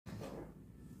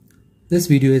This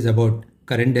video is about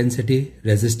current density,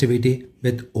 resistivity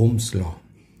with Ohm's law.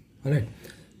 Alright.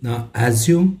 Now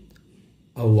assume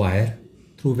a metal wire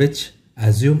through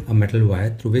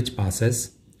which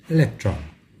passes electron.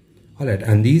 Alright,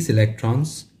 and these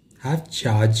electrons have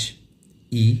charge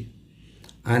E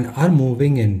and are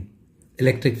moving in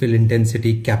electric field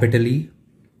intensity capital E,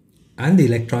 and the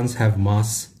electrons have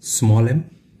mass small m,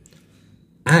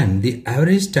 and the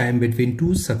average time between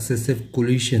two successive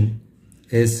collision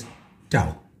is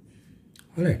tau.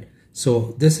 Alright,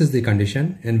 so this is the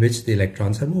condition in which the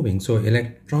electrons are moving. So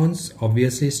electrons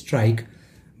obviously strike,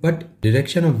 but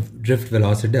direction of drift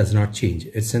velocity does not change.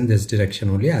 It's in this direction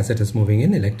only as it is moving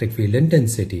in electric field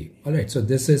intensity. Alright, so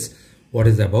this is what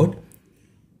is about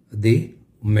the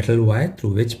metal wire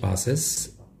through which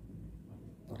passes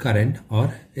current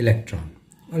or electron.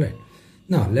 Alright,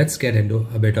 now let's get into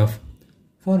a bit of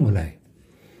formulae.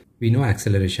 We know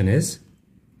acceleration is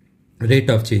rate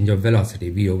of change of velocity,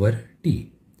 v over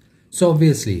t. So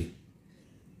obviously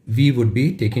v would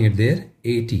be taking it there,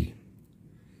 at.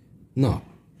 Now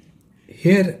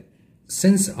here,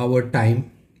 since our time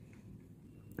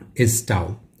is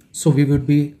tau, so we would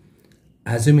be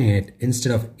assuming it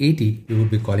instead of at, we would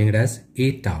be calling it as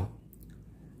a tau,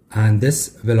 and this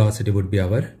velocity would be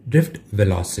our drift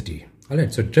velocity.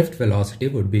 Alright, so drift velocity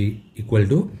would be equal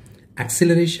to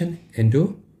acceleration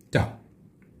into tau.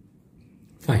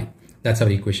 Fine, that's our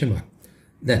equation 1.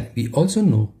 Then we also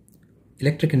know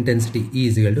electric intensity E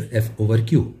is equal to F over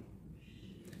Q.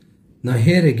 Now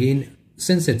here again,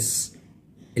 since it's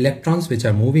electrons which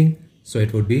are moving, so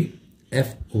it would be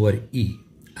F over E,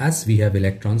 as we have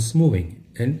electrons moving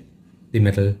in the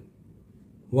metal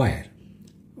wire.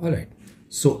 Alright,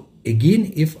 so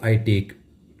again if I take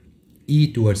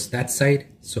E towards that side,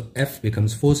 so F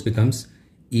becomes, force becomes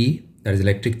E, that is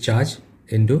electric charge,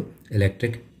 into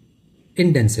electric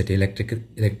intensity,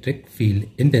 electric field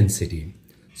intensity.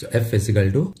 So F is equal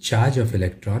to charge of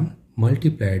electron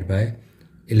multiplied by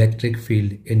electric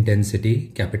field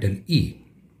intensity capital E.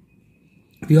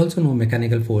 We also know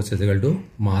mechanical force is equal to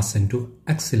mass into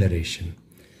acceleration.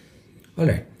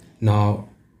 Alright, now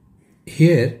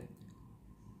here,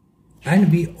 and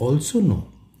we also know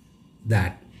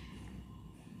that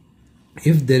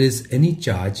if there is any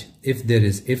charge, if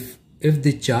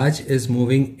the charge is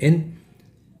moving in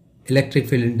electric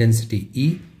field intensity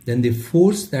E, then the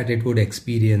force that it would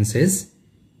experience is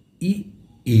E,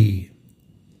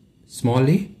 small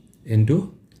e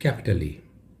into capital E.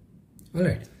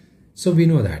 Alright, so we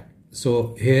know that.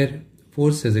 So here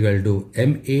force is equal to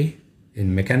MA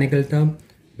in mechanical term,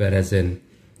 whereas in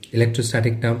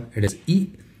electrostatic term it is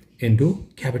E into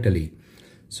capital E.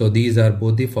 So these are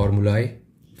both the formulae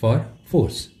for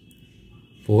force.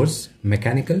 Force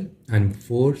mechanical and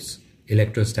force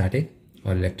electrostatic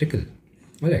or electrical.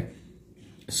 Alright,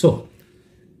 so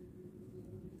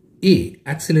A,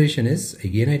 acceleration is,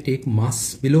 again I take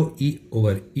mass below E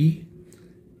over E,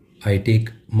 I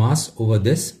take mass over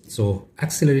this, so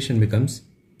acceleration becomes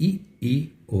E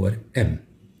over m.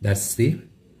 That's the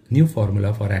new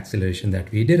formula for acceleration that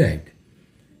we derived.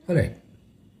 Alright,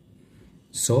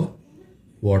 so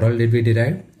what all did we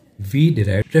derive? We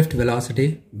derived drift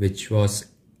velocity, which was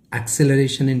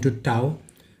acceleration into tau,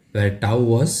 where tau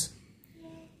was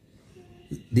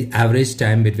the average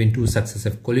time between two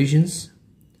successive collisions.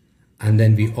 And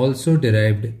then we also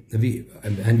derived,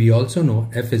 we also know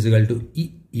F is equal to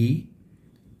E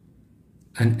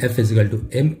and F is equal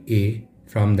to MA.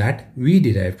 From that we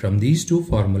derived, from these two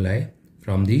formulae,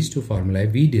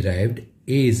 we derived A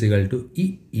is equal to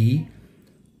E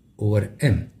over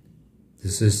M.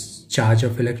 This is charge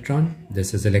of electron,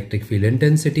 this is electric field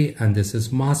intensity, and this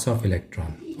is mass of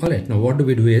electron. Alright, now what do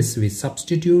we do is we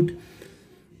substitute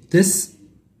this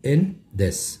in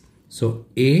this. So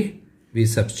A we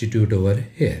substitute over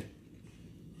here.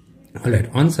 Alright,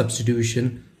 on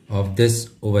substitution of this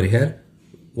over here,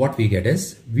 what we get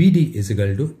is Vd is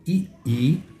equal to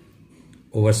E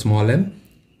over small m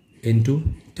into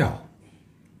tau.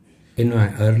 In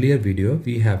my earlier video,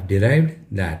 we have derived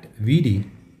that Vd,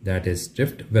 that is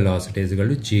drift velocity, is equal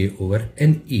to J over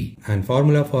Ne. And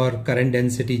formula for current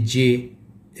density J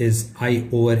is I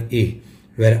over A,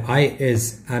 where I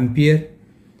is ampere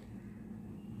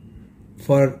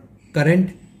for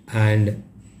current and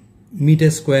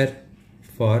meter square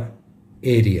for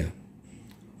area.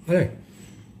 Alright,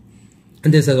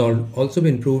 and this has also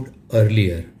been proved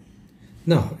earlier.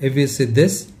 Now if we see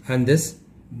this and this,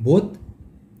 both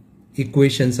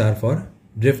equations are for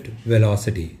drift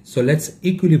velocity. So let's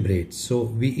equilibrate. So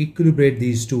we equilibrate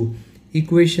these two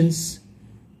equations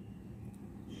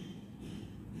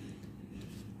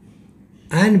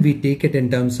and we take it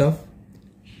in terms of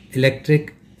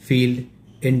electric field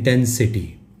intensity.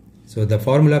 So the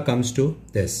formula comes to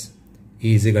this: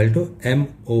 E is equal to m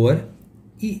over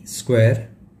E square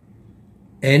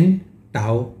n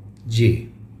tau j,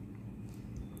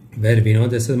 where we know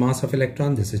this is mass of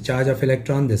electron, this is charge of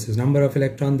electron, this is number of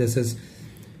electron, this is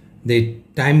the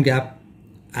time gap,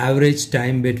 average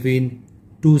time between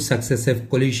two successive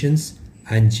collisions,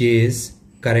 and J is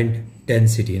current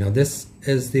density. Now this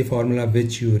is the formula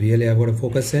which you really have got to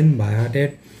focus in, by heart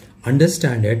it,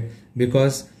 understand it,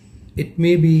 because it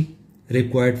may be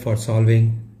required for solving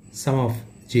some of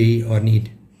JEE or NEET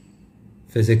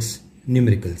physics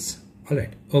numericals.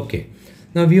 Alright, okay.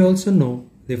 Now we also know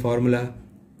the formula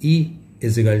E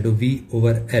is equal to V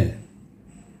over L.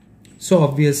 So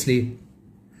obviously,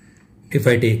 if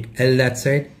I take L that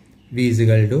side, V is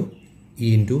equal to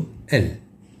E into L.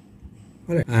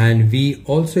 Alright. And V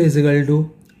also is equal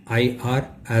to IR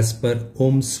as per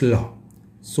Ohm's law.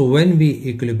 So when we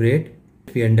equilibrate,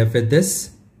 we end up with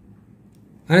this.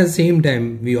 And at the same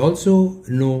time, we also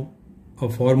know a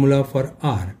formula for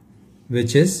R,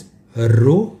 which is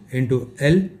rho into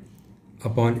L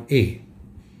upon A.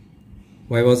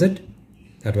 Why was it?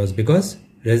 That was because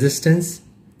resistance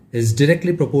is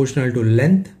directly proportional to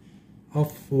length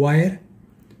of wire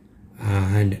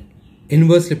and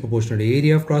inversely proportional to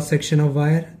area of cross section of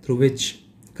wire through which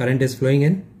current is flowing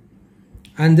in,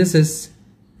 and this is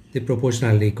the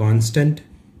proportionality constant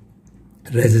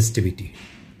resistivity.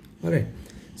 Alright,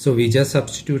 so we just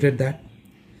substituted that.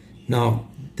 Now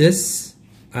this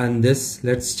and this,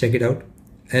 let's check it out.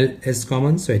 L is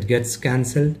common, so it gets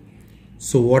cancelled.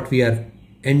 So what we are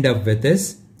end up with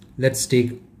is, let's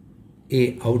take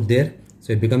A out there,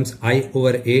 so it becomes I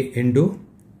over A into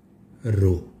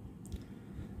rho.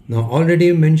 Now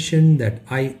already mentioned that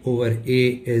I over A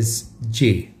is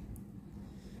J,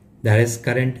 that is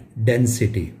current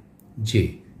density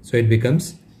J, so it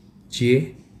becomes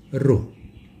J rho.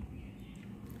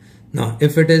 Now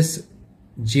if it is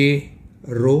J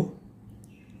rho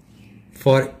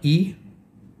for E,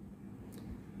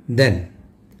 then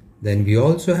we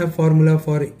also have formula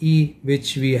for E,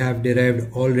 which we have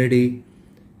derived already,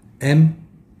 m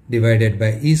divided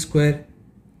by E square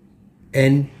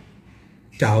n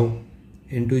tau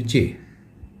into J.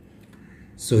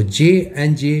 So J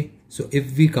and J, so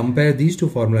if we compare these two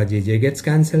formula, J gets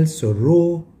cancelled, so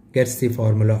rho gets the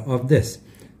formula of this.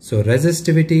 So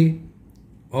resistivity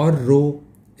or rho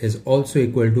is also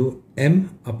equal to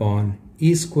m upon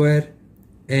E square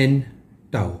n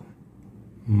tau,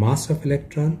 mass of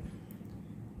electron,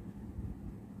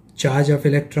 charge of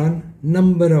electron,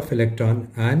 number of electron,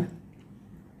 and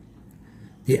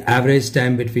the average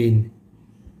time between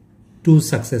two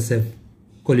successive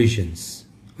collisions.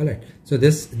 Alright, so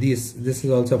this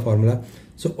is also a formula.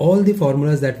 So all the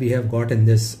formulas that we have got in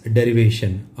this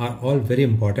derivation are all very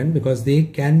important because they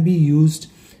can be used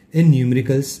in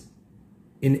numericals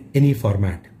in any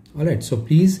format. Alright, so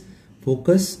please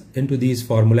focus into these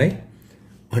formulae,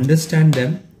 understand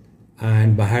them,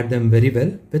 and by heart them very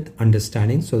well with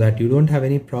understanding, so that you don't have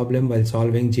any problem while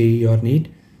solving JEE or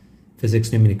NEET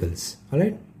physics numericals.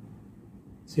 Alright,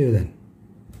 see you then.